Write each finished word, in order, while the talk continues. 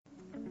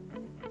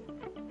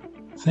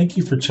Thank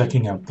you for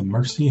checking out the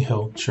Mercy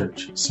Hill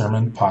Church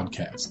Sermon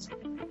Podcast.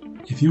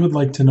 If you would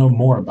like to know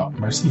more about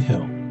Mercy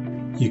Hill,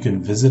 you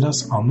can visit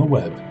us on the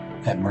web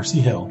at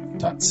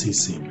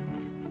mercyhill.cc.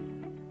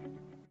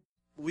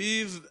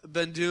 We've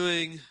been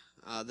doing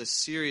this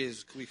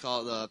series, we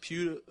call it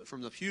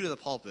From the Pew to the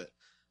Pulpit,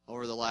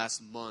 over the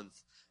last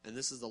month. And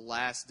this is the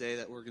last day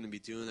that we're going to be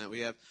doing that.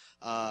 We have,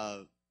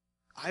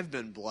 I've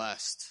been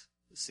blessed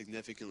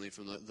significantly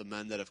from the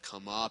men that have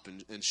come up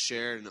and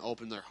shared and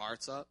opened their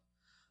hearts up.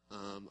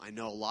 I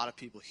know a lot of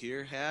people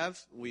here have.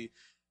 We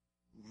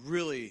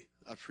really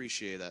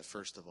appreciate that,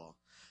 first of all.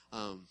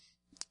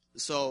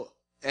 So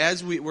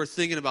as we're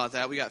thinking about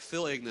that, we got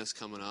Phil Ignas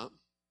coming up.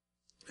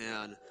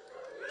 And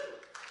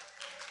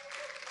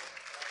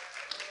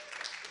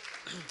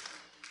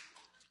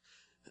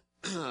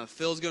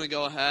Phil's going to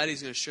go ahead.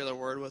 He's going to share the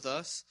word with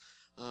us.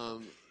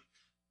 And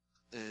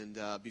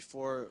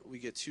before we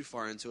get too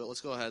far into it,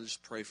 let's go ahead and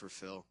just pray for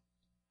Phil.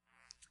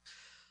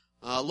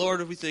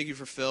 Lord, we thank you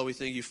for Phil. We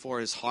thank you for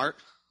his heart.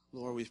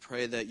 Lord, we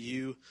pray that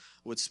you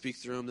would speak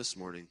through him this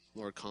morning.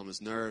 Lord, calm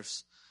his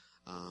nerves.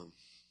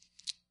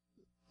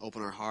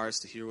 Open our hearts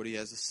to hear what he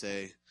has to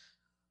say.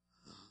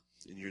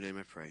 In your name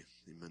I pray.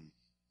 Amen.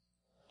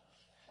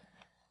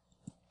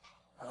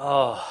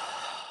 Oh,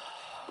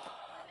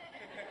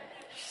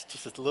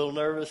 just a little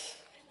nervous.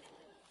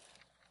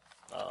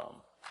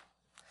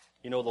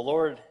 The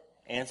Lord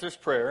answers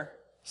prayer.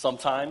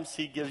 Sometimes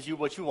he gives you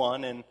what you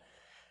want, and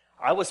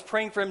I was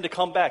praying for him to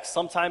come back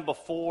sometime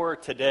before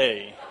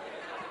today.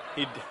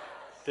 He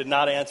did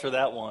not answer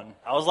that one.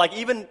 I was like,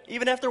 even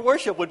after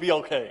worship would be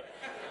okay.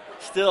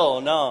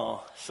 Still,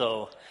 no.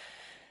 So,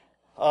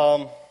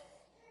 so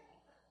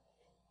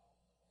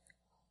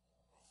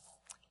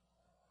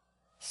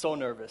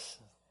nervous.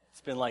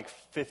 It's been like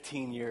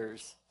 15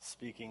 years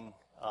speaking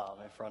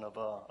in front of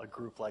a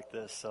group like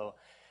this. So,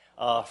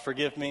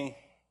 forgive me,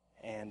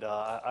 and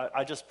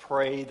I just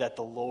pray that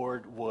the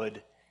Lord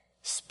would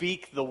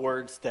speak the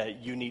words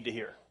that you need to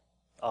hear.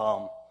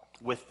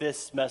 With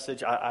this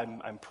message,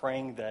 I'm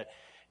praying that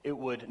it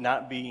would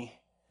not be,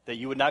 that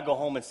you would not go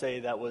home and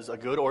say that was a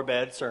good or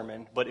bad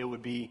sermon, but it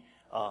would be,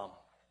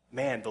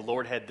 man, the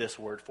Lord had this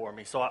word for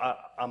me. So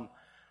I'm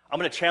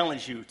going to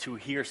challenge you to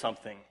hear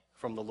something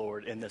from the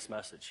Lord in this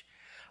message.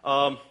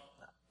 I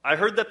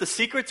heard that the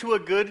secret to a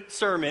good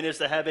sermon is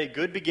to have a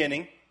good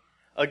beginning,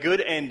 a good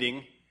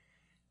ending,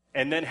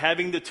 and then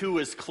having the two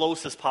as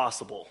close as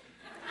possible.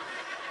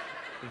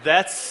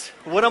 That's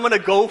what I'm going to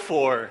go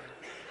for,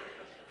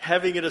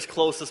 having it as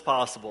close as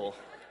possible.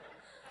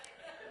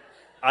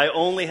 I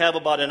only have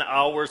about an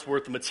hour's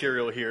worth of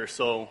material here,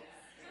 so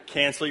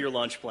cancel your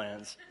lunch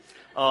plans.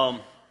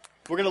 We're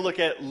going to look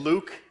at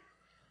Luke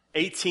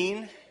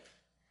 18,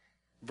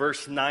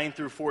 verse 9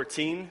 through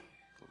 14.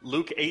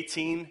 Luke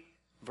 18,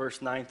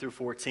 verse 9 through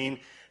 14.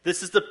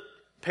 This is the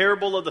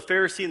parable of the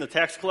Pharisee and the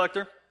tax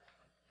collector.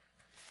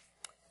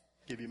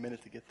 Give you a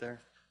minute to get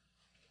there.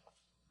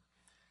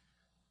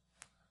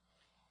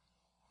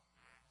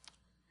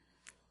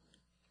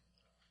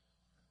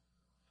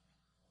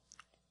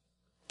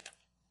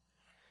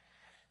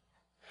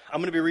 I'm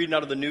going to be reading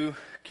out of the New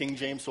King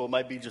James, so it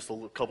might be just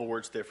a couple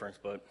words difference.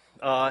 But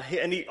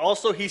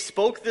he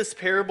spoke this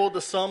parable to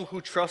some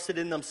who trusted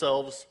in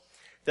themselves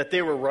that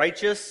they were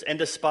righteous and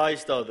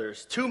despised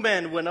others. Two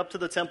men went up to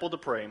the temple to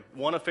pray,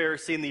 one a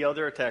Pharisee and the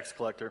other a tax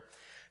collector.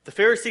 The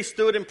Pharisee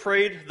stood and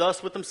prayed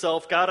thus with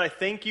himself, God, I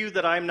thank you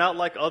that I am not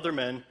like other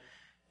men,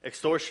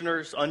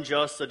 extortioners,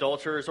 unjust,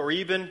 adulterers, or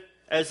even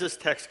as this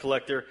tax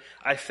collector.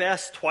 I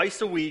fast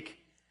twice a week.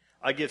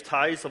 I give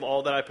tithes of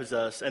all that I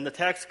possess. And the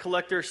tax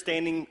collector,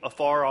 standing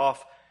afar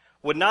off,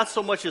 would not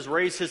so much as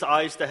raise his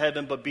eyes to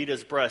heaven, but beat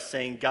his breast,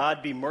 saying,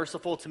 God, be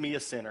merciful to me, a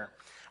sinner.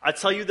 I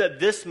tell you that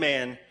this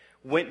man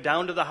went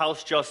down to the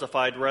house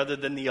justified rather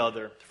than the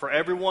other. For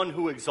everyone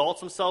who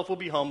exalts himself will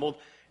be humbled,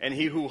 and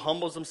he who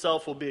humbles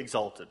himself will be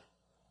exalted.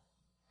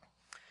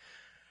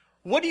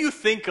 What do you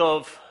think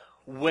of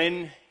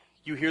when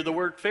you hear the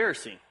word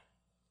Pharisee?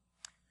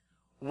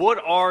 What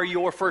are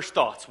your first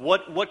thoughts?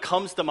 What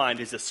comes to mind?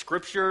 Is it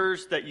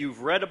scriptures that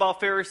you've read about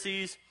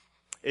Pharisees?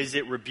 Is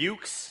it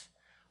rebukes?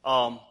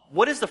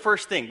 What is the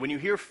first thing? When you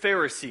hear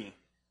Pharisee,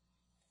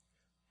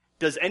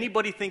 does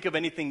anybody think of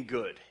anything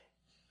good?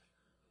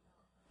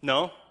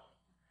 No?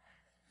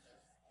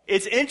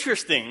 It's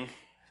interesting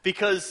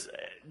because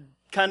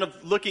kind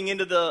of looking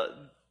into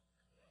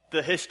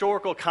the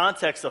historical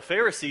context of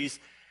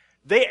Pharisees,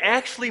 they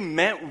actually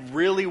meant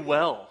really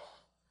well.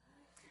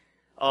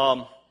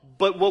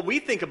 But what we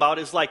think about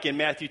is like in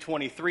Matthew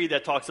 23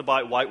 that talks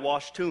about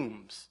whitewashed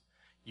tombs,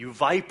 you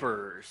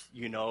vipers,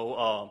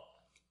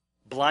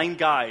 blind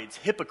guides,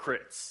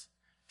 hypocrites,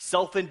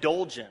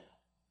 self-indulgent.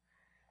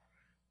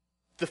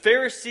 The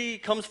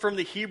Pharisee comes from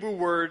the Hebrew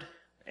word,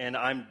 and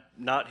I'm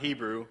not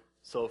Hebrew,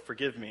 so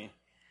forgive me,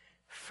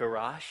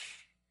 pharash,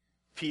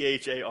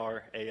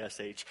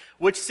 P-H-A-R-A-S-H,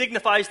 which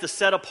signifies to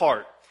set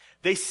apart.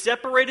 They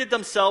separated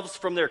themselves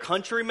from their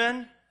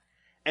countrymen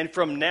and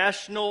from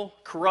national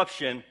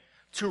corruption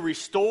to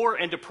restore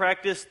and to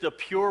practice the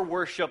pure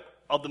worship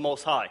of the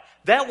Most High.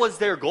 That was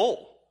their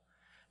goal.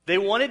 They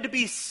wanted to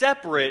be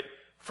separate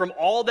from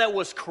all that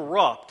was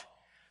corrupt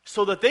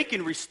so that they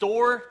can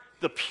restore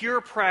the pure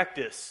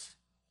practice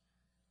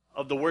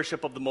of the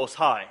worship of the Most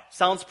High.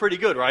 Sounds pretty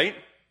good, right?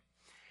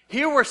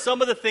 Here were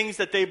some of the things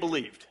that they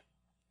believed.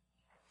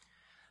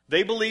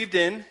 They believed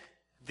in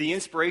the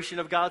inspiration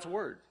of God's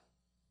Word.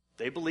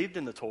 They believed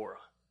in the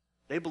Torah.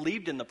 They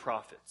believed in the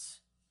prophets.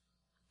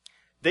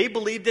 They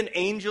believed in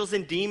angels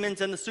and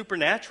demons and the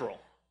supernatural.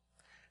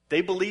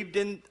 They believed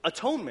in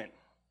atonement.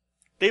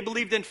 They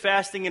believed in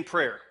fasting and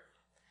prayer.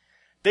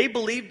 They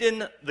believed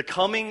in the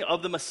coming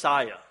of the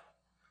Messiah.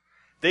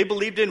 They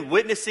believed in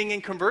witnessing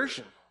and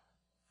conversion.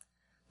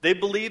 They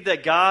believed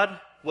that God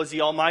was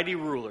the almighty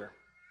ruler.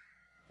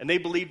 And they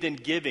believed in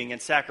giving and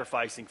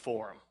sacrificing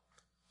for him.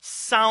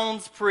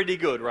 Sounds pretty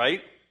good,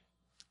 right?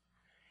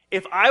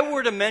 If I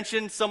were to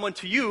mention someone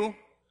to you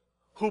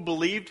who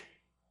believed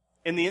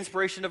in the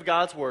inspiration of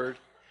God's Word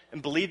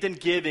and believed in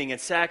giving and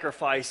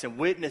sacrifice and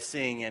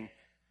witnessing and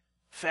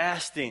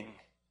fasting,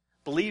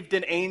 believed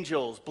in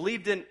angels,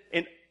 believed in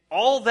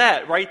all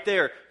that right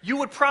there, you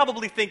would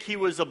probably think he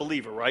was a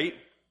believer, right?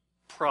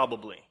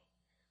 Probably.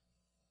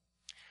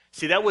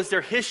 See, that was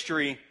their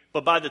history,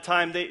 but by the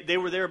time they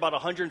were there about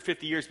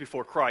 150 years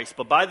before Christ,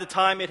 but by the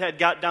time it had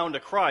got down to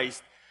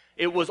Christ,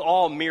 it was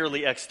all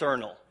merely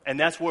external. And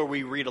that's where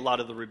we read a lot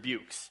of the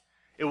rebukes.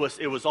 It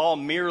was all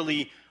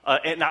merely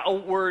an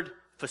outward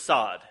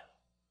facade.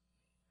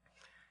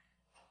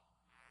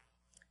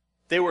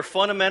 They were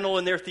fundamental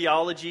in their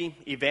theology,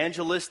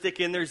 evangelistic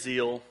in their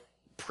zeal,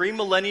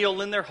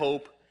 premillennial in their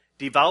hope,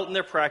 devout in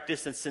their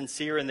practice, and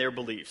sincere in their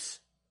beliefs.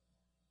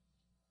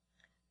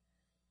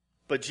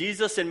 But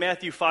Jesus in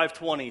Matthew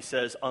 5:20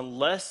 says,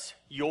 unless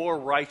your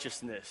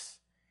righteousness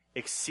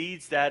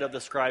exceeds that of the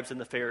scribes and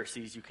the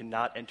Pharisees, you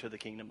cannot enter the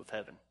kingdom of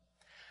heaven.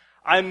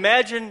 I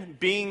imagine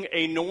being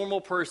a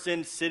normal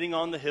person sitting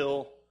on the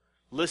hill,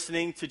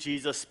 listening to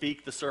Jesus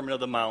speak the Sermon on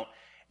the Mount,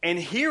 and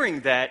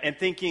hearing that and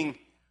thinking,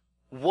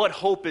 what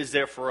hope is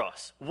there for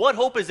us? What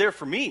hope is there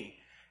for me?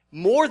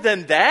 More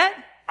than that?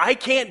 I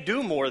can't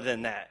do more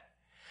than that.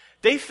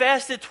 They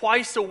fasted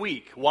twice a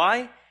week.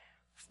 Why?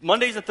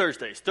 Mondays and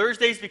Thursdays.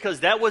 Thursdays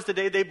because that was the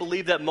day they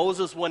believed that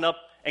Moses went up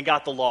and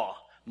got the law.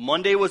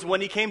 Monday was when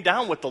he came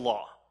down with the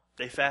law.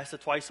 They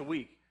fasted twice a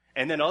week.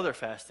 And then other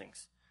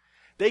fastings.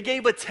 They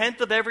gave a tenth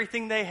of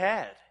everything they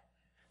had.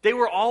 They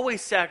were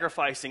always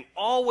sacrificing,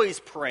 always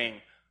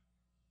praying.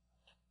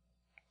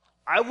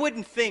 I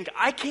wouldn't think,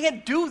 I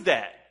can't do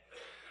that.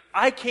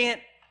 I can't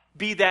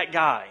be that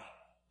guy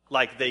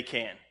like they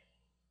can.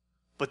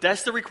 But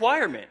that's the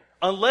requirement.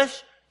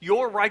 Unless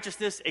your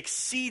righteousness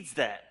exceeds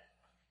that,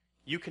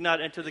 you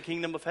cannot enter the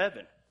kingdom of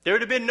heaven. There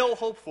would have been no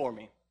hope for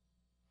me.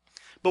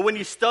 But when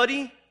you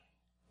study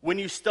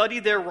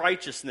their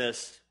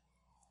righteousness,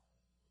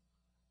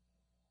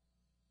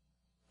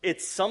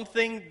 it's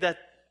something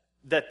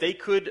that they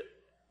could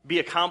be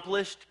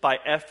accomplished by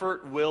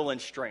effort, will,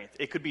 and strength.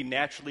 It could be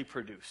naturally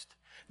produced.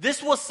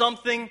 This was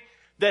something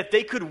that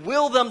they could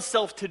will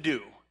themselves to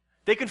do.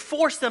 They could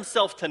force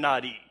themselves to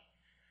not eat.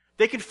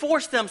 They could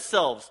force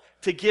themselves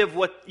to give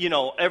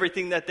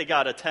everything that they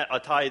got, a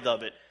tithe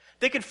of it.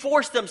 They could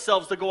force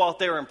themselves to go out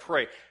there and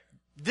pray.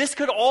 This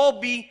could all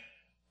be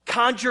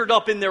conjured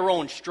up in their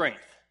own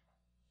strength.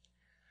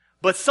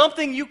 But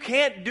something you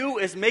can't do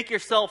is make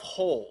yourself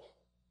whole.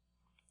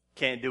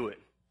 Can't do it.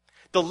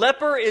 The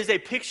leper is a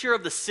picture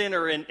of the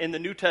sinner in the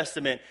New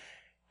Testament.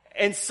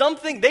 And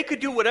something, they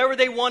could do whatever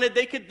they wanted.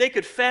 They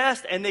could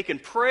fast and they can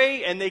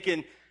pray and they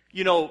can,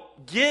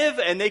 give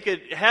and they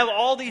could have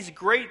all these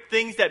great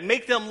things that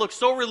make them look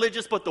so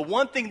religious. But the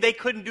one thing they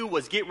couldn't do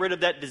was get rid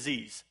of that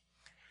disease.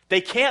 They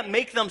can't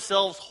make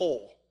themselves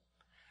whole.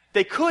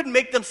 They couldn't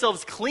make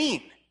themselves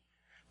clean.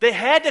 They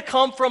had to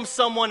come from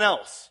someone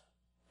else,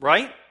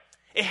 right?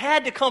 It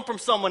had to come from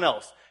someone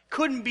else.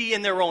 Couldn't be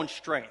in their own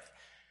strength.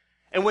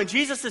 And when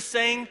Jesus is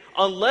saying,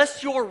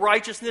 unless your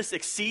righteousness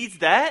exceeds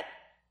that,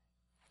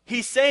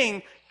 he's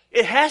saying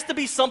it has to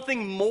be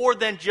something more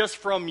than just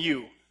from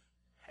you.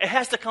 It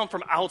has to come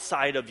from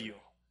outside of you.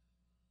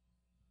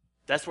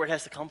 That's where it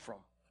has to come from.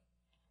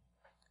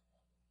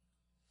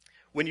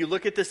 When you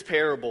look at this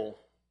parable,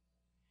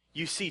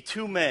 you see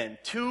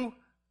two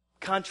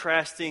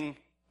contrasting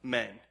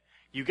men.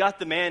 You got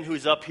the man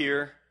who's up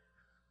here,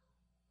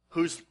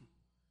 who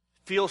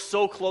feels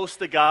so close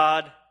to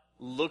God,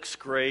 looks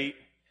great,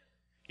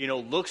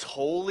 looks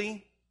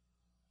holy,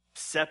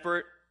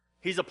 separate.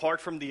 He's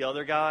apart from the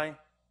other guy.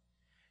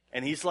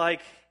 And he's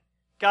like,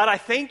 God, I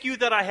thank you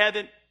that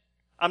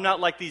I'm not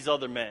like these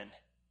other men.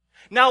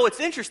 Now, it's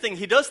interesting.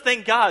 He does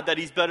thank God that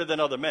he's better than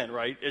other men,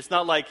 right? He's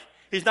not like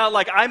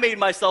I made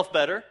myself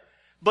better.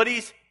 But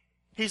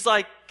he's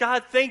like,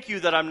 God, thank you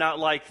that I'm not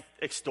like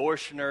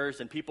extortioners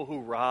and people who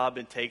rob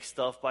and take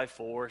stuff by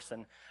force.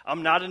 And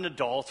I'm not an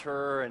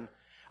adulterer. And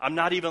I'm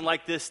not even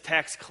like this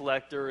tax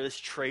collector, this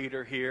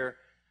traitor here.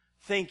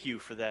 Thank you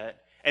for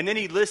that. And then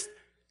he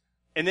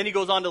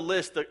goes on to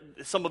list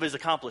some of his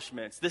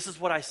accomplishments. This is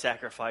what I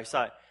sacrifice.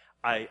 I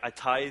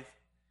tithe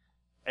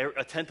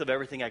a tenth of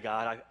everything I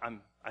got.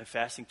 I'm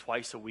fasting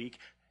twice a week.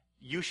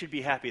 You should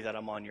be happy that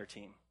I'm on your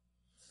team.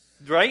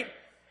 right?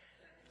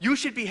 You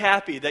should be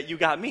happy that you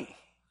got me.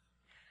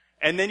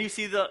 And then you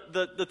see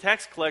the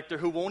tax collector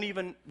who won't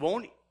even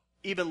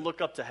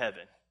look up to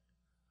heaven.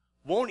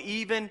 Won't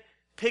even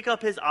pick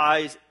up his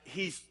eyes.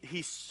 He's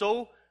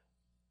so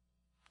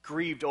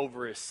grieved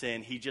over his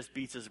sin, he just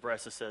beats his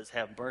breast and says,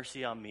 have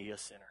mercy on me, a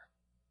sinner.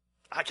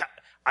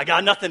 I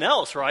got nothing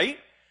else, right?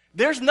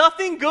 There's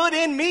nothing good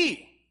in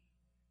me.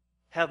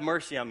 Have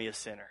mercy on me, a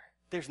sinner.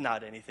 There's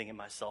not anything in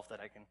myself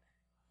that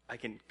I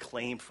can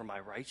claim for my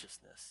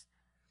righteousness.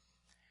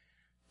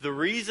 The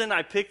reason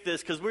I picked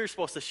this, because we were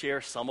supposed to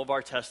share some of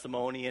our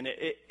testimony, and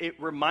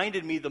it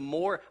reminded me the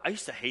more, I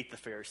used to hate the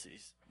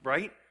Pharisees,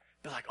 right?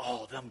 Be like,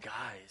 oh, them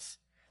guys,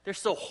 they're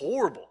so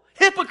horrible.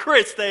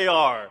 Hypocrites they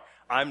are.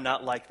 I'm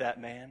not like that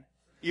man,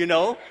 you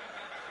know?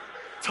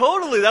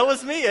 Totally, that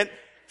was me. And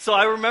so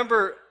I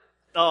remember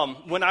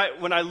when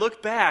I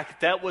look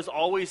back, that was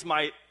always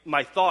my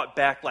thought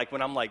back, like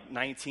when I'm like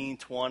 19,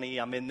 20,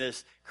 I'm in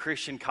this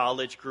Christian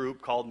college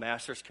group called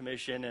Master's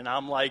Commission, and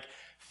I'm like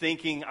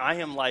thinking, I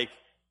am like,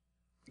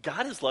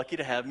 God is lucky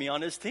to have me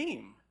on his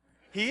team.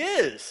 He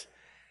is.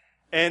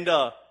 And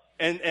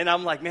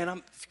I'm like, man,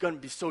 I'm going to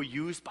be so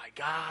used by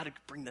God to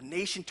bring the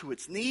nation to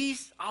its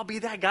knees. I'll be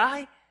that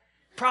guy.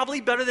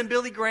 Probably better than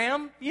Billy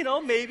Graham, you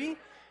know, maybe.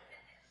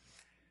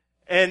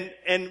 And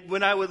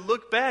when I would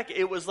look back,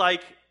 it was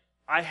like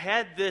I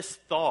had this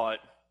thought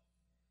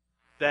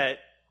that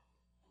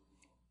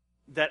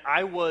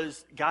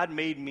God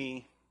made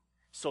me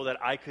so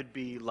that I could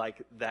be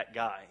like that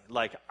guy.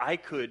 Like I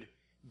could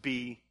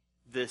be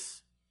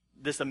this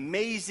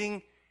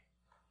amazing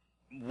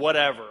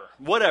whatever,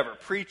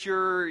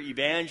 preacher,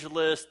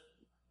 evangelist,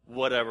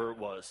 whatever it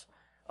was.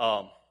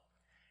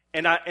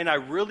 And I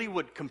really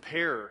would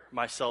compare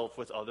myself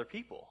with other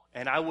people.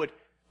 And I would,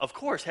 of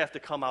course, have to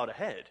come out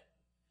ahead.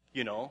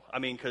 You know, I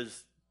mean,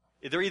 because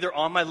they're either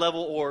on my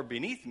level or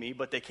beneath me,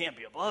 but they can't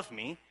be above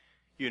me,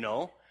 you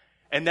know.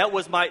 And that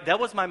was my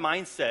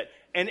mindset.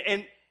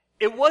 And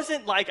it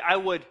wasn't like I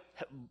would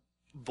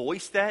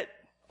voice that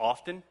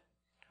often.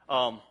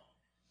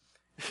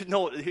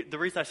 No, the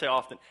reason I say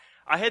often,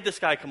 I had this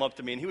guy come up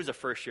to me, and he was a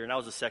first year, and I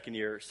was a second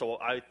year, so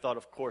I thought,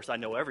 of course, I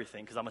know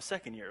everything, because I'm a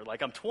second year.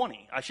 Like, I'm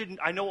 20.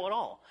 I know it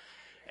all.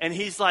 And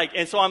he's like,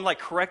 and so I'm like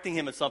correcting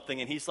him at something,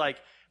 and he's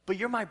like, but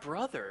you're my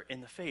brother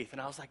in the faith. And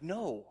I was like,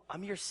 no,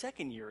 I'm your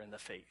second year in the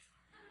faith,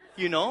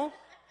 you know?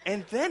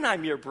 And then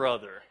I'm your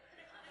brother.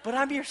 But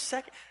I'm your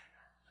second.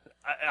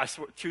 I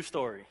swear, true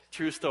story.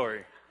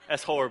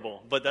 That's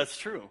horrible, but that's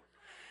true.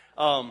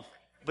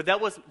 But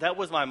that was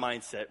my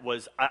mindset,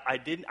 was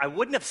I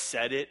wouldn't have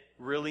said it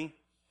really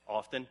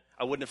often.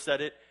 I wouldn't have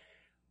said it.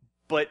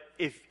 But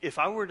if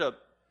I were to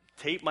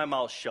tape my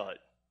mouth shut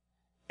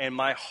and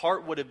my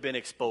heart would have been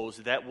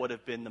exposed, that would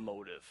have been the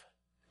motive.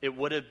 It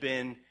would have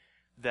been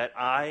that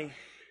I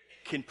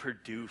can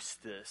produce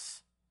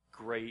this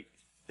great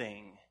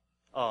thing.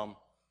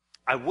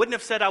 I wouldn't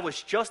have said I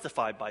was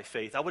justified by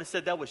faith. I would have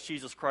said that was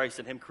Jesus Christ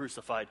and him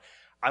crucified.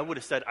 I would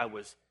have said I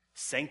was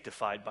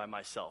sanctified by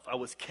myself. I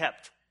was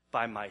kept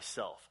by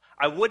myself.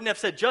 I wouldn't have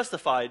said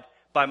justified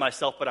by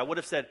myself, but I would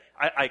have said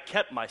I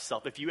kept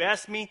myself. If you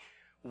ask me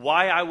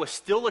why I was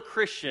still a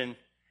Christian,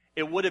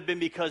 it would have been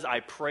because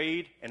I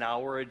prayed an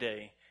hour a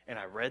day, and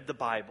I read the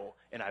Bible,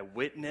 and I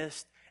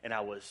witnessed, and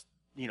I was,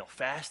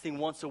 fasting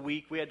once a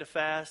week. We had to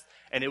fast,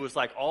 and it was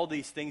like all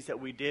these things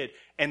that we did.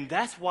 And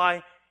that's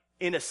why,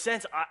 in a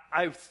sense,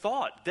 I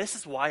thought, this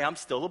is why I'm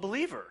still a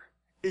believer.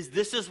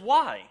 This is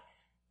why.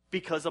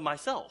 Because of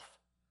myself.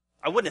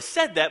 I wouldn't have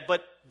said that,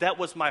 but that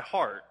was my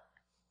heart.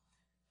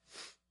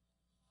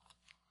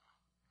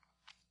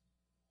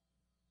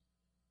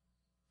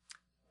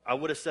 I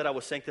would have said I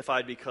was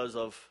sanctified because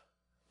of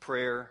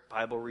prayer,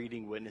 Bible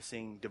reading,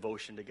 witnessing,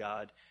 devotion to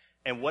God.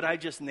 And what I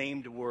just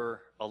named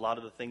were a lot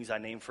of the things I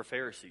named for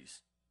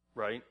Pharisees,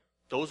 right?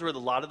 Those were a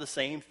lot of the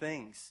same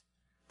things,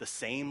 the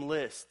same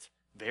list,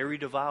 very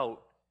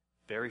devout,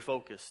 very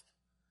focused.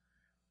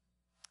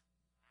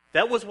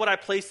 That was what I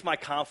placed my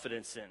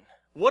confidence in.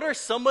 What are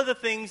some of the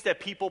things that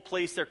people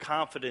place their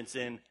confidence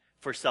in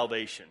for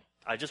salvation?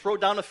 I just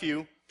wrote down a few.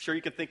 I'm sure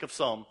you can think of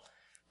some,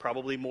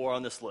 probably more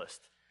on this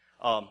list.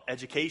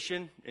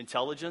 Education,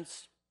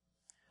 intelligence,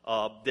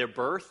 their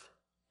birth,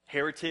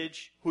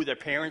 heritage, who their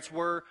parents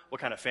were, what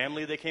kind of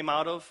family they came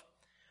out of,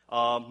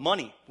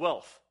 money,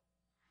 wealth,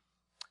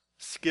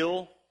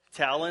 skill,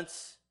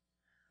 talents,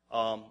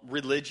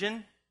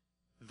 religion,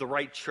 the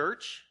right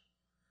church,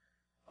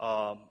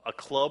 a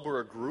club or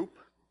a group,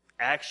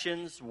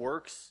 actions,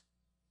 works,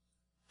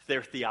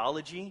 their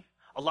theology.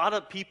 A lot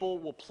of people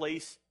will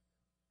place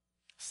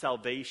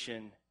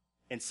salvation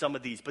in some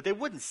of these, but they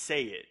wouldn't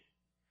say it.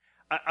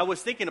 I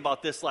was thinking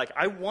about this, like,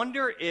 I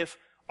wonder if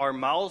our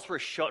mouths were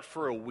shut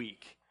for a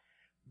week,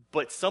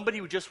 but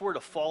somebody just were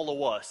to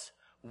follow us,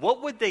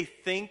 what would they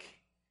think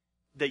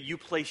that you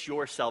place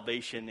your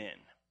salvation in?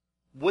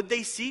 Would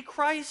they see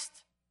Christ?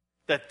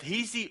 That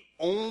he's the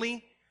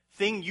only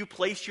thing you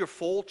place your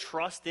full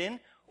trust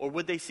in? Or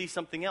would they see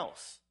something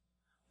else?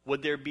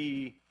 Would there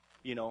be,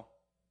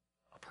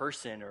 a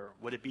person, or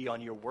would it be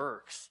on your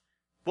works?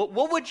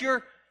 What would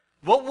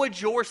What would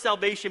your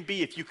salvation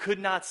be if you could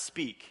not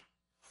speak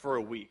for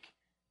a week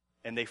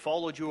and they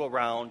followed you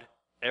around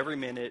every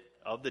minute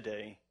of the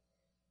day?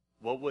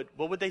 What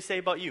would they say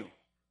about you?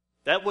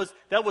 That was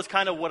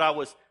kind of what I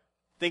was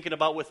thinking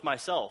about with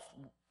myself,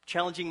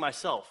 challenging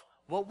myself.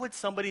 What would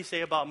somebody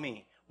say about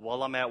me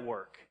while I'm at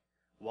work,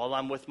 while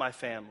I'm with my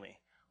family,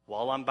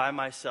 while I'm by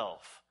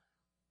myself?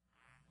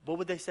 What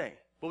would they say?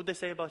 What would they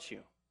say about you?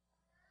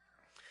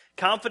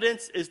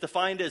 Confidence is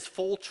defined as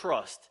full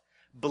trust,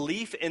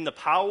 belief in the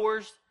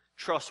powers,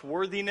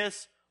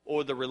 trustworthiness,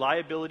 or the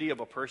reliability of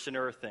a person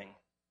or a thing.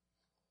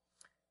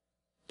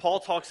 Paul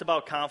talks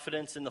about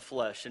confidence in the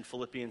flesh in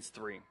Philippians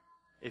 3.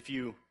 If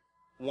you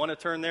want to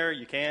turn there,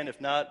 you can. If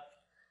not,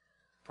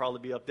 probably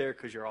be up there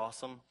because you're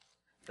awesome.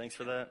 Thanks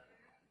for that.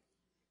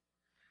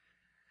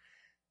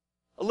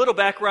 A little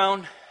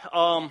background.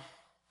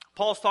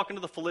 Paul's talking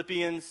to the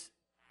Philippians,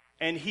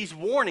 and he's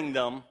warning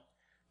them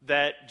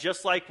that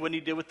just like when he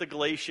did with the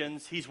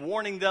Galatians, he's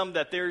warning them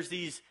that there's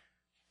these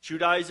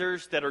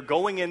Judaizers that are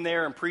going in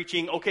there and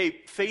preaching,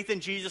 okay, faith in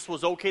Jesus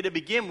was okay to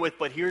begin with,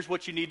 but here's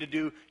what you need to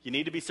do. You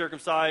need to be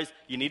circumcised.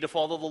 You need to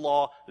follow the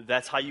law.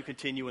 That's how you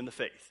continue in the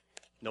faith.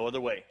 No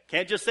other way.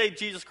 Can't just say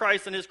Jesus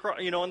Christ and his,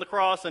 on the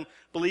cross and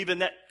believe in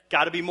that.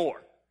 Got to be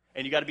more.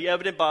 And you got to be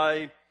evident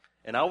by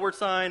an outward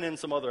sign and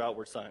some other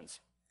outward signs.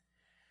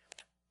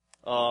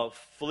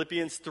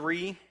 Philippians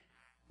 3,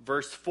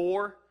 verse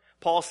 4,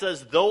 Paul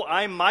says, though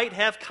I might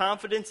have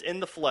confidence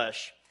in the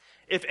flesh,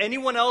 if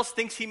anyone else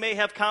thinks he may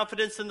have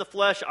confidence in the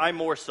flesh, I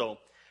more so.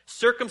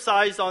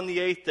 Circumcised on the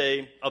 8th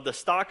day, of the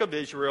stock of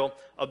Israel,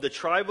 of the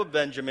tribe of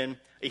Benjamin,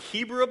 a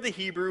Hebrew of the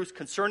Hebrews,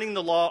 concerning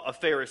the law, a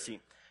Pharisee,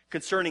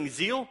 concerning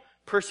zeal,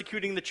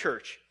 persecuting the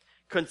church,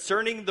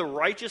 concerning the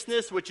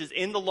righteousness which is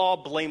in the law,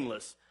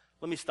 blameless.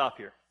 Let me stop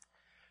here.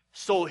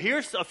 So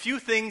here's a few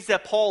things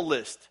that Paul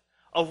lists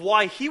of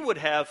why he would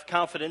have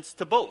confidence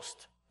to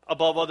boast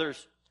above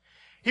others.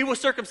 He was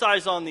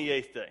circumcised on the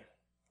 8th day,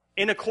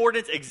 in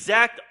accordance,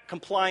 exact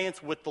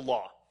compliance with the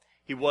law.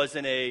 He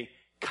wasn't a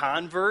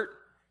convert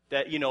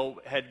that,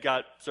 had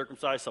got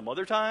circumcised some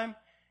other time.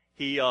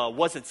 He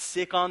wasn't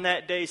sick on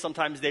that day.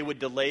 Sometimes they would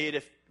delay it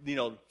if,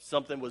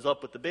 something was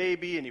up with the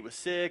baby and he was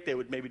sick. They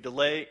would maybe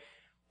delay.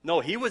 No,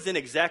 he was in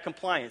exact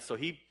compliance. So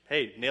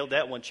nailed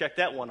that one, checked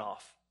that one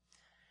off.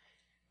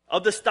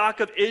 Of the stock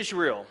of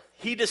Israel,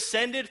 he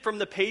descended from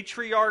the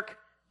patriarch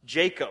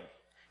Jacob.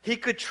 He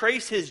could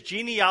trace his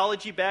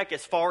genealogy back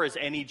as far as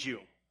any Jew.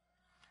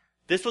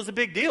 This was a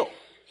big deal.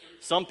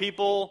 Some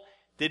people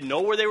didn't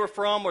know where they were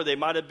from, or they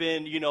might have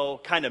been,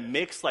 kind of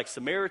mixed like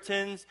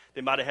Samaritans.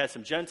 They might have had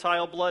some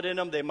Gentile blood in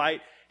them. They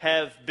might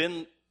have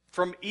been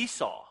from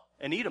Esau,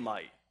 an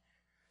Edomite.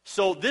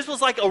 So this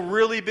was like a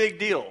really big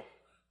deal.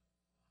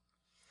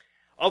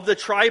 Of the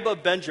tribe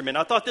of Benjamin,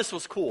 I thought this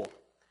was cool.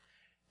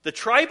 The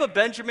tribe of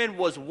Benjamin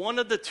was one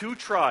of the 2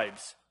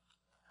 tribes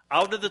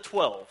out of the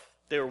 12.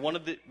 They were one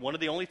of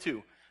the only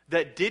 2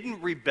 that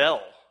didn't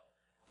rebel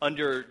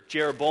under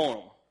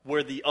Jeroboam,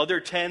 where the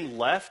other 10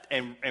 left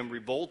and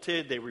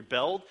revolted. They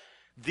rebelled.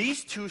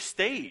 These 2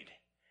 stayed.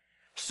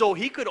 So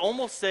he could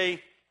almost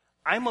say,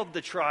 I'm of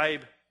the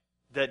tribe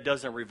that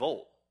doesn't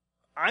revolt.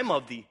 I'm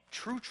of the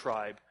true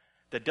tribe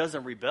that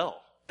doesn't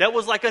rebel. That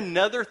was like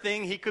another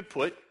thing he could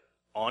put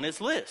on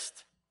his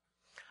list.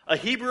 A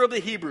Hebrew of the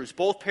Hebrews.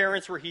 Both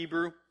parents were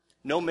Hebrew.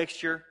 No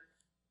mixture.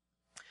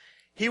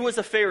 He was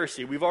a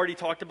Pharisee. We've already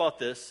talked about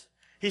this.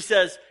 He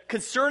says,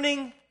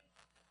 concerning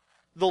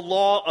the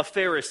law, a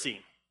Pharisee.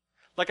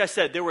 Like I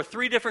said, there were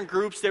 3 different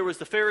groups. There was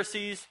the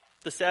Pharisees,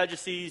 the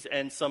Sadducees,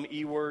 and some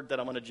E word that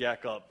I'm going to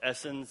jack up.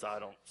 Essence,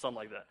 something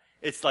like that.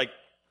 It's like,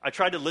 I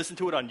tried to listen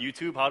to it on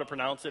YouTube, how to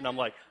pronounce it, and I'm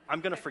like,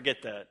 I'm going to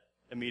forget that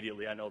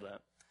immediately. I know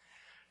that.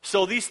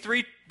 So these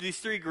three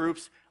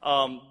groups,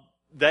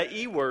 that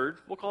E word,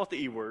 we'll call it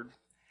the E word,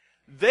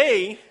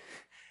 they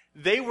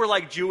were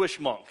like Jewish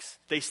monks.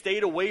 They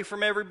stayed away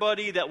from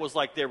everybody. That was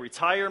like their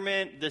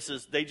retirement.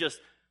 They just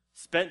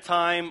spent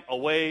time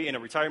away in a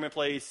retirement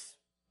place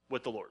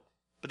with the Lord.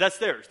 But that's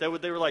theirs. They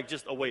were like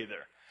just away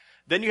there.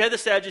 Then you had the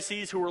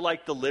Sadducees, who were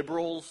like the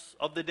liberals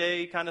of the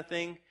day kind of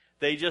thing.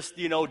 They just,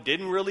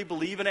 didn't really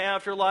believe in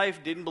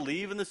afterlife, didn't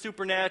believe in the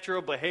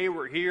supernatural, but hey,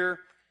 we're here.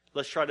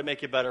 Let's try to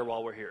make it better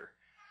while we're here.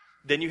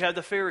 Then you have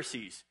the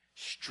Pharisees,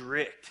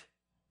 strict,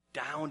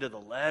 down to the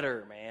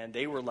letter, man.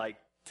 They were like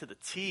to the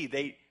T.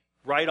 They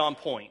right on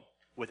point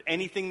with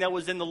anything that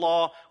was in the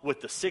law, with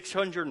the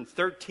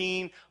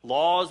 613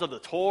 laws of the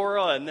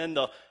Torah, and then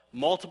the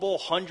multiple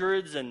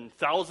hundreds and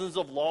thousands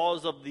of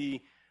laws of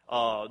the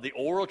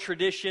oral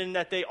tradition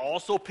that they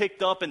also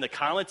picked up, and the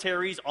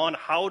commentaries on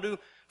how to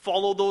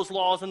follow those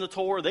laws in the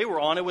Torah. They were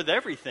on it with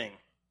everything.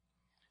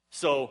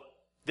 So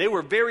they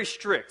were very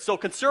strict. So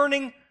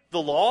concerning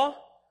the law,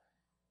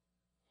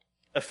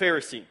 a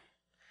Pharisee.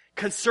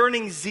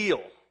 Concerning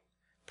zeal,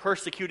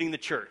 persecuting the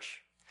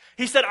church.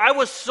 He said, I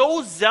was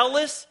so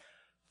zealous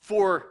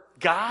for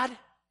God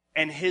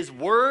and His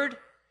Word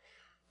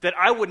that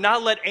I would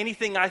not let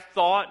anything I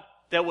thought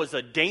that was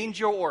a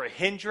danger or a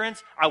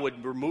hindrance, I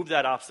would remove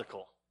that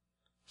obstacle.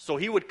 So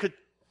he could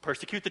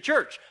persecute the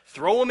church,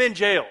 throw them in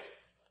jail.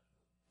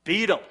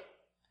 beat him.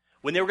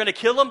 When they were going to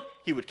kill him,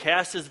 he would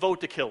cast his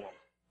vote to kill him,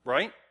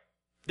 right?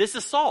 This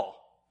is Saul.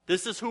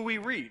 This is who we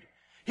read.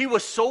 He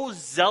was so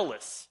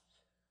zealous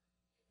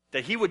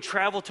that he would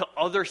travel to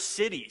other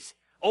cities.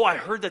 Oh, I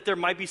heard that there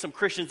might be some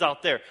Christians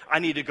out there. I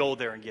need to go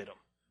there and get them.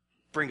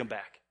 Bring them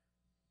back.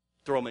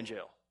 Throw them in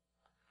jail.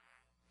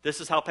 This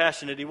is how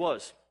passionate he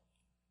was.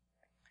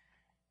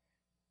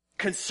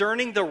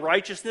 Concerning the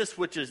righteousness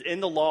which is in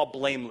the law,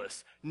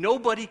 blameless.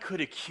 Nobody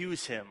could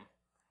accuse him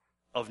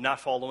of not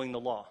following the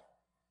law.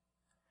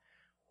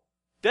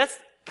 That's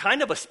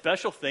kind of a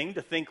special thing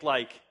to think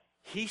like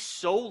he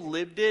so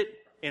lived it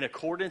in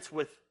accordance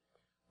with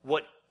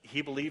what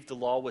he believed the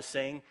law was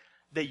saying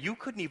that you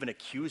couldn't even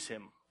accuse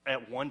him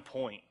at one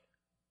point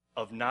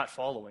of not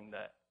following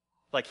that.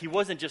 Like he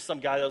wasn't just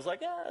some guy that was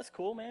like, yeah, that's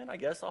cool, man. I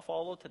guess I'll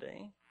follow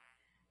today.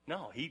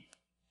 No, he,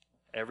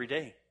 every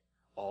day,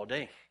 all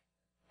day,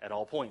 at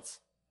all points.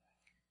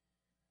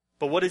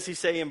 But what does he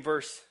say in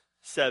verse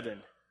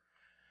 7?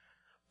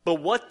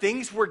 But what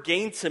things were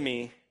gained to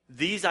me,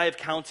 these I have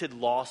counted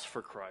loss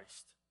for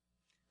Christ.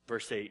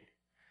 Verse 8.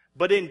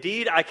 But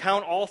indeed I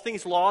count all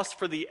things lost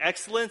for the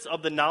excellence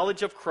of the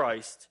knowledge of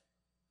Christ.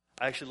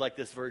 I actually like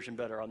this version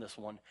better on this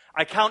one.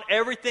 I count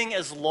everything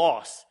as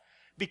loss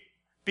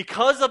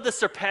because of the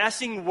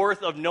surpassing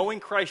worth of knowing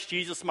Christ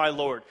Jesus my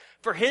Lord.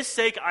 For his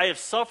sake I have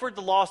suffered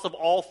the loss of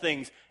all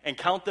things and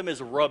count them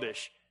as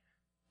rubbish,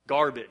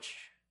 garbage,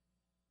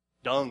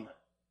 dung,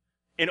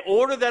 in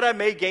order that I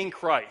may gain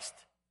Christ.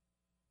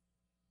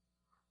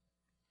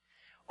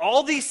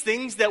 All these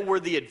things that were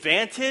the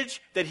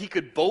advantage that he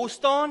could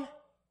boast on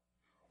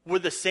were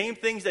the same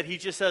things that he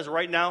just says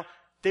right now.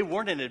 They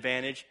weren't an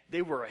advantage.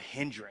 They were a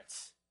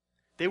hindrance.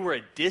 They were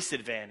a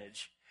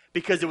disadvantage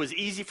because it was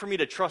easy for me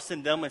to trust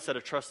in them instead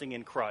of trusting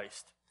in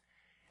Christ.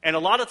 And a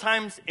lot of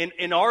times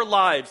in our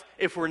lives,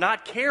 if we're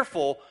not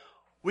careful,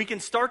 we can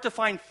start to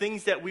find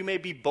things that we may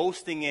be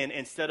boasting in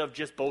instead of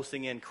just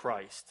boasting in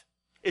Christ.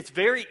 It's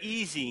very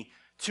easy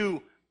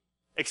to,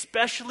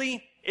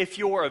 especially if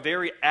you're a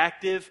very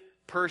active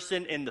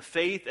person in the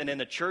faith and in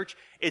the church,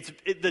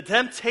 the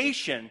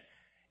temptation,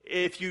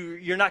 if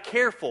you're not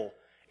careful,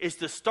 is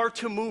to start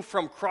to move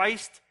from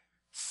Christ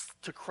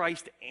to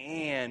Christ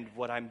and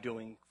what I'm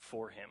doing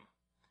for him,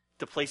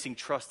 to placing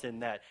trust in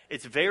that.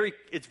 It's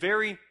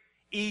very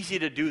easy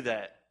to do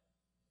that.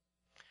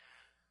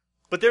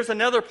 But there's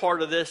another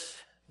part of this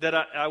that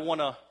I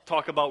want to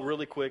talk about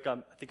really quick. I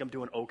think I'm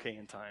doing okay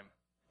in time.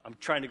 I'm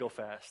trying to go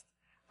fast.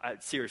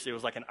 Seriously, it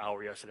was like an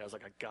hour yesterday. I was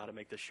like, I got to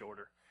make this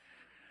shorter.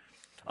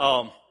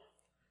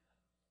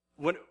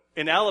 When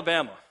in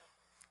Alabama,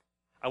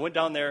 I went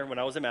down there when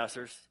I was a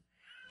master's,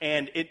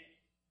 and it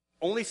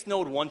only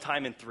snowed one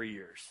time in 3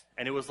 years.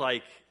 And it was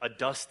like a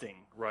dusting,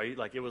 right?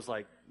 Like it was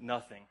like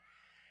nothing.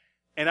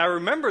 And I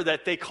remember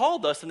that they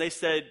called us and they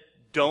said,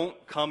 don't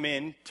come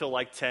in till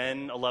like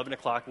 10, 11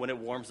 o'clock when it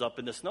warms up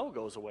and the snow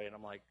goes away. And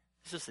I'm like,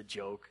 is this a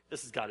joke?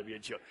 This has got to be a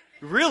joke.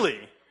 Really?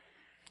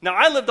 Now,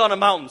 I lived on a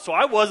mountain, so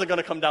I wasn't going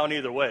to come down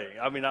either way.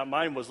 I mean,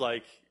 mine was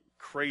like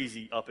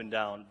crazy up and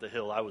down the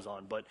hill I was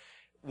on. But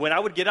when I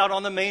would get out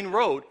on the main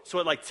road, so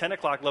at like 10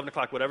 o'clock, 11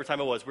 o'clock, whatever time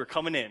it was, we were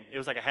coming in. It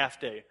was like a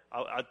half day.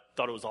 I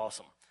thought it was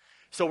awesome.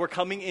 So we're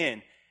coming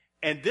in.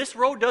 And this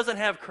road doesn't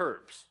have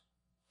curbs.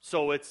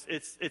 So it's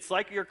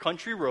like your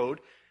country road.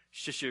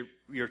 It's just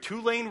your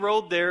two-lane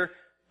road there,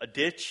 a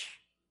ditch.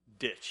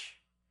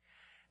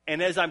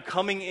 And as I'm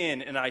coming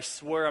in, and I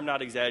swear I'm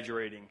not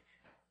exaggerating,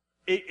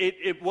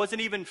 it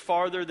wasn't even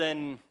farther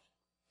than,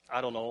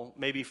 I don't know,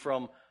 maybe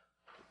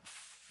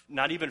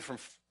not even from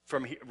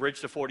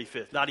Ridge to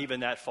 45th, not even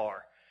that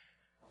far.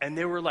 And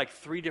there were like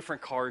 3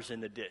 different cars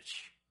in the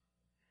ditch.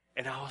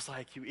 And I was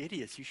like, you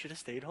idiots, you should have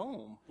stayed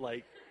home.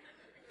 Like,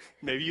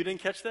 maybe you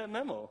didn't catch that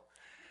memo.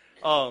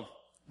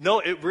 No,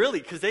 it really,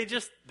 because they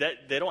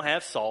don't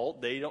have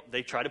salt.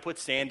 They try to put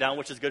sand down,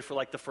 which is good for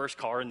like the first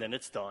car, and then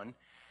it's done.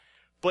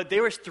 But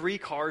there was 3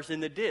 cars in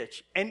the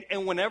ditch. And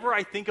whenever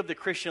I think of the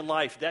Christian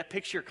life, that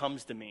picture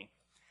comes to me.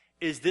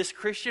 Is this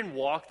Christian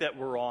walk that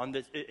we're on,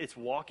 that it's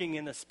walking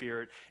in the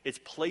Spirit, it's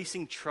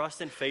placing trust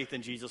and faith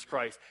in Jesus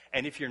Christ.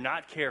 And if you're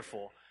not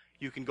careful,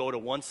 you can go to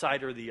one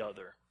side or the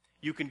other.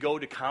 You can go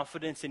to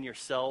confidence in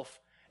yourself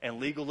and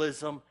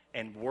legalism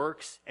and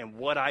works and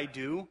what I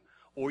do,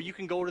 or you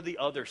can go to the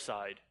other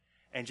side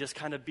and just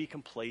kind of be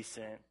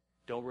complacent.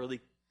 Don't really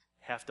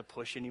have to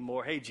push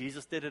anymore. Hey,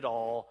 Jesus did it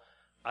all.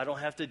 I don't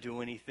have to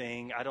do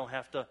anything. I don't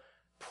have to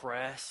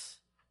press.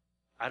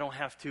 I don't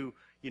have to,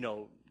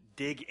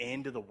 dig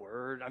into the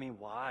Word. I mean,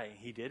 why?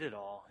 He did it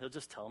all. He'll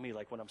just tell me,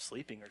 like, when I'm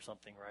sleeping or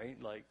something, right?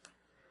 Like,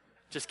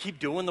 just keep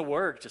doing the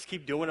work. Just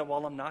keep doing it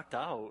while I'm knocked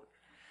out.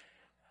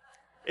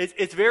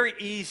 It's very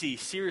easy,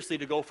 seriously,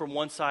 to go from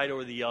one side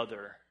or the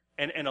other.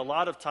 And a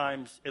lot of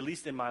times, at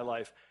least in my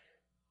life,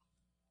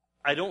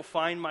 I don't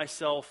find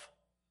myself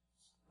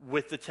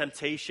with the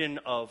temptation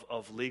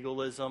of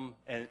legalism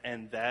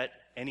and that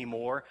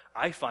anymore.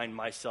 I find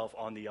myself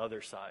on the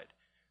other side.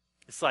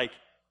 It's like,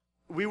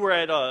 we were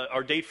at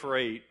our Date for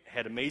 8,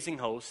 had amazing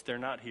hosts. They're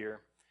not here.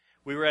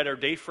 We were at our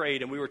Date for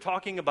 8, and we were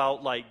talking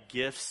about, like,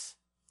 gifts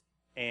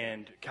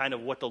and kind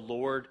of what the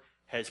Lord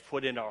has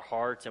put in our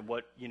hearts and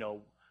what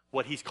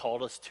he's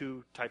called us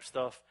to type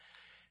stuff.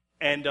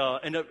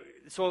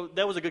 So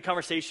that was a good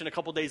conversation. A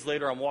couple days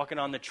later, I'm walking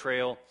on the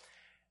trail,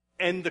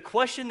 and the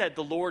question that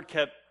the Lord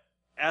kept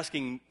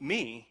asking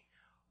me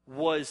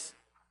was,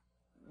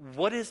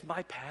 what is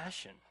my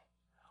passion?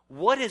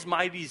 What is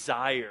my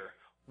desire?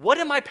 What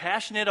am I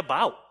passionate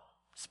about?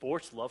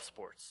 Sports, love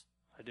sports.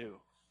 I do.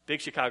 Big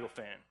Chicago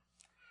fan.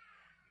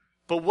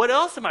 But what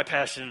else am I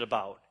passionate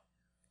about?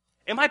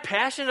 Am I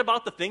passionate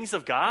about the things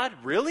of God?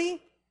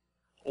 Really?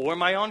 Or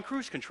am I on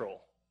cruise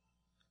control?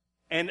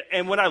 And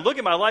when I look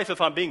at my life,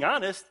 if I'm being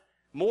honest,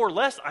 more or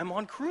less, I'm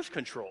on cruise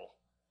control.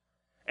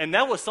 And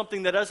that was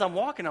something that as I'm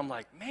walking, I'm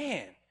like,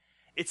 man,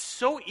 it's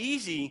so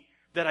easy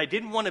that I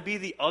didn't want to be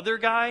the other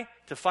guy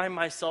to find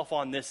myself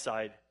on this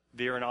side,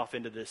 veering off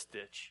into this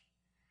ditch.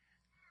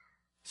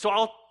 So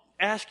I'll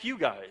ask you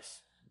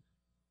guys,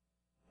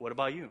 what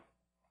about you?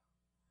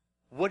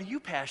 What are you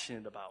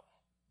passionate about?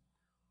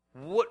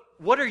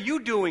 What are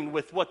you doing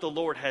with what the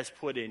Lord has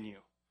put in you?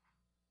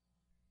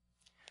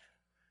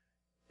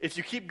 If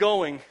you keep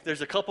going,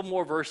 there's a couple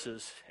more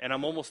verses, and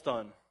I'm almost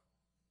done.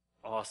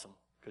 Awesome.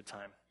 Good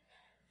time.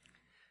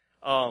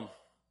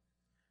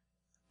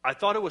 I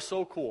thought it was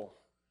so cool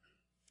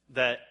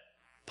that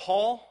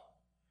Paul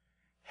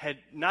had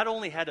not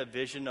only had a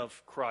vision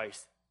of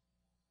Christ,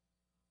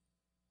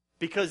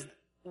 because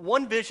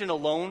one vision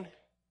alone,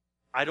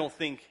 I don't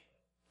think,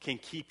 can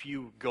keep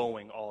you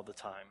going all the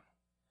time.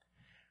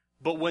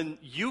 But when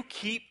you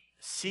keep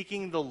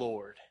seeking the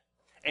Lord,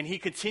 and he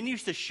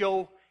continues to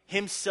show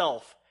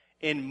himself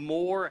in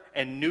more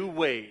and new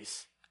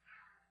ways,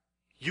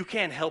 you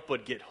can't help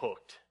but get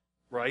hooked,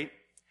 right?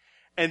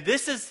 And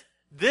this is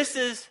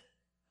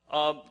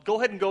go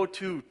ahead and go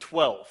to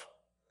 12,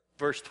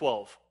 verse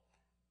 12.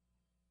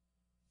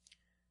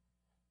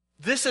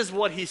 This is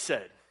what he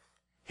said.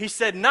 He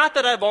said, not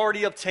that I've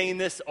already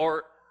obtained this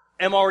or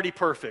am already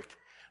perfect,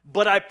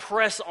 but I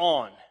press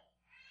on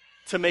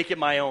to make it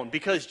my own,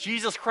 because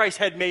Jesus Christ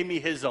had made me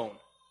his own.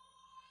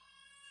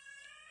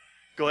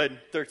 Go ahead,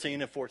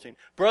 13 and 14.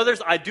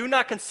 Brothers, I do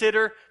not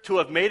consider to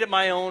have made it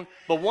my own,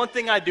 but one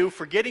thing I do,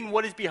 forgetting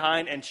what is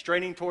behind and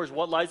straining towards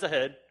what lies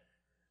ahead,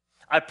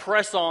 I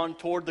press on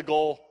toward the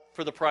goal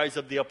for the prize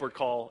of the upward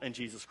call in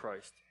Jesus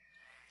Christ.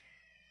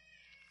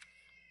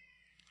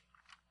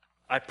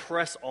 I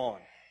press on.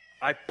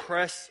 I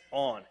press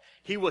on.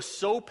 He was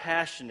so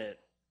passionate.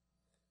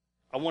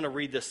 I want to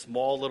read this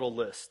small little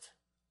list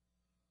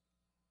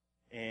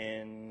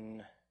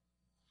in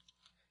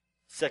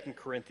 2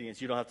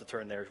 Corinthians. You don't have to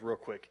turn there, real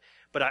quick.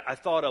 But I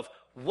thought of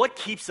what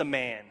keeps a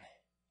man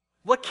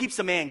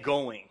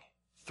going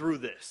through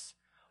this?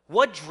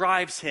 What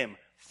drives him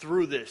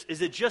through this?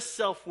 Is it just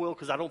self-will?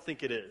 Because I don't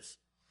think it is.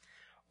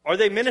 Are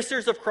they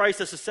ministers of Christ?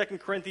 This is 2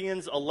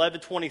 Corinthians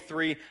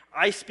 11:23.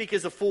 I speak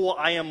as a fool,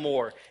 I am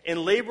more.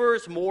 In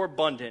laborers more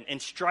abundant, in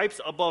stripes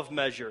above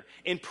measure,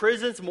 in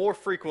prisons more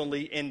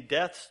frequently, in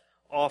deaths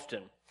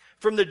often.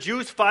 From the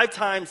Jews 5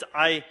 times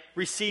I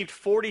received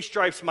 40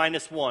 stripes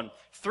minus 1.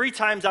 3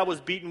 times I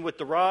was beaten with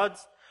the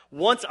rods.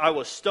 Once I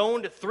was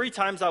stoned. 3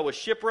 times I was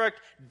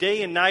shipwrecked.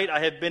 Day and night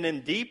I have been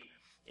in deep.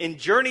 In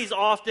journeys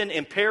often,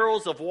 in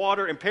perils of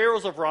water, in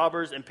perils of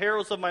robbers, in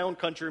perils of my own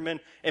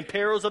countrymen, in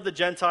perils of the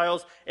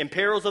Gentiles, in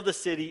perils of the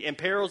city, in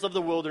perils of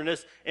the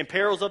wilderness, in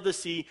perils of the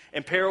sea,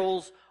 in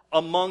perils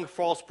among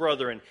false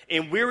brethren,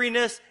 in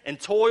weariness and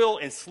toil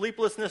and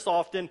sleeplessness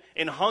often,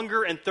 in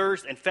hunger and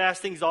thirst and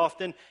fastings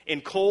often,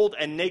 in cold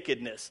and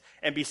nakedness,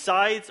 and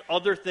besides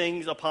other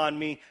things upon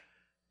me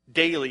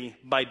daily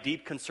by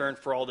deep concern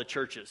for all the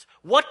churches.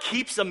 What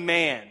keeps a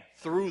man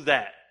through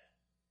that?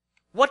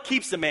 What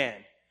keeps a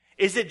man?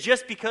 Is it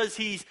just because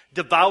he's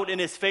devout in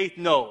his faith?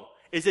 No.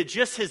 Is it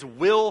just his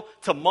will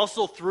to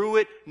muscle through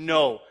it?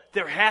 No.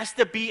 There has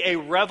to be a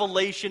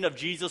revelation of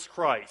Jesus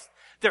Christ.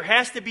 There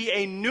has to be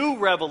a new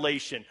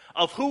revelation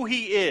of who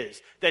he is,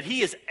 that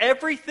he is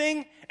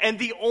everything and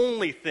the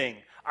only thing.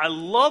 I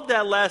love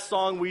that last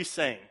song we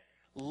sang.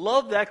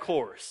 Love that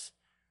chorus.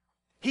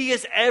 He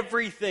is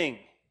everything.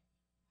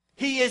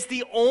 He is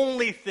the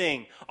only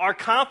thing. Our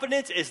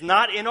confidence is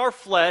not in our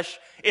flesh.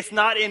 It's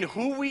not in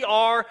who we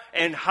are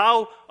and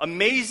how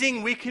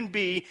amazing we can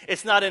be.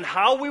 It's not in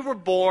how we were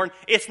born.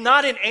 It's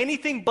not in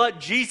anything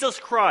but Jesus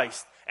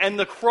Christ and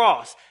the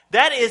cross.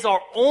 That is our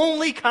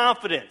only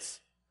confidence.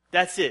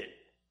 That's it.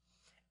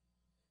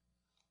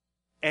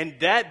 And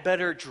that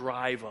better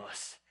drive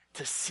us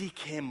to seek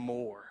him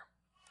more.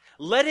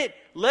 Let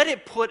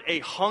it put a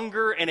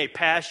hunger and a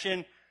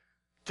passion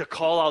to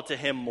call out to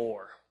him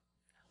more.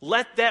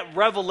 Let that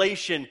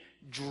revelation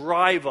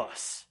drive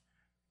us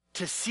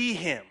to see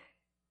him.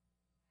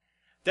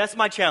 That's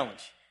my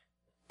challenge.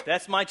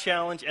 That's my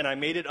challenge, and I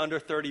made it under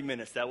 30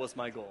 minutes. That was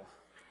my goal.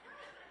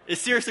 It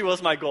seriously was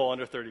my goal,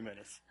 under 30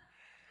 minutes.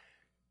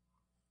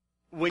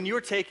 When you're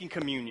taking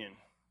communion,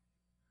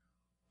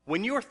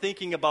 when you're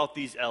thinking about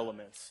these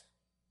elements,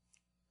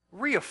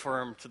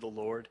 reaffirm to the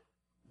Lord,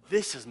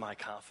 this is my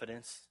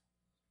confidence.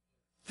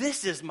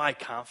 This is my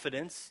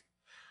confidence,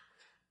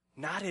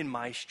 not in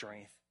my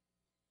strength,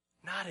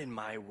 not in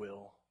my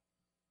will,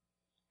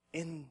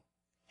 in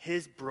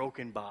his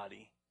broken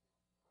body,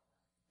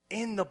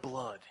 in the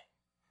blood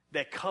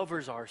that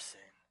covers our sin.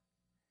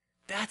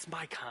 That's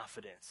my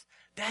confidence.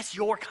 That's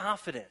your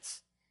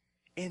confidence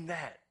in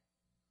that.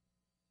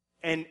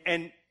 And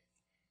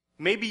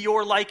maybe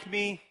you're like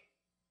me,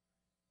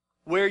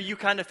 where you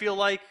kind of feel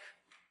like,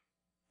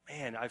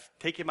 man, I've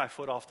taken my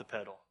foot off the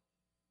pedal.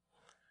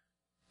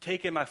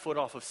 Taken my foot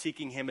off of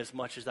seeking him as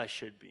much as I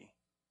should be.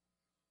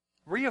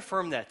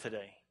 Reaffirm that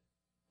today.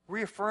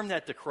 Reaffirm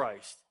that to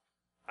Christ.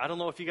 I don't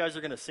know if you guys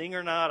are going to sing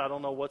or not. I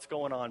don't know what's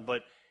going on.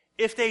 But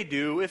if they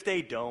do, if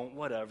they don't,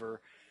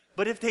 whatever.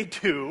 But if they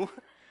do,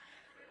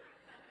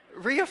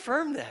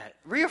 reaffirm that.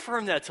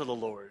 Reaffirm that to the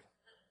Lord.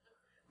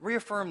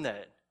 Reaffirm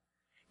that.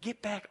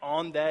 Get back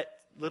on that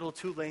little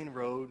 2-lane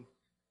road.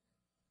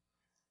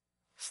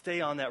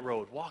 Stay on that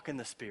road. Walk in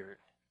the Spirit.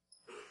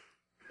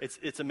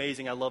 It's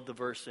amazing. I love the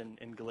verse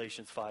in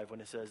Galatians 5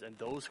 when it says, and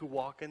those who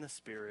walk in the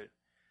Spirit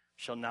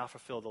shall not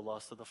fulfill the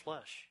lust of the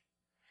flesh.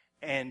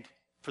 And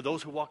for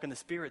those who walk in the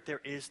Spirit,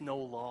 there is no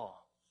law.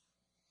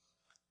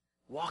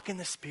 Walk in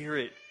the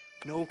Spirit.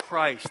 Know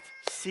Christ.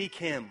 Seek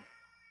him.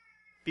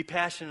 Be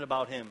passionate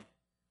about him.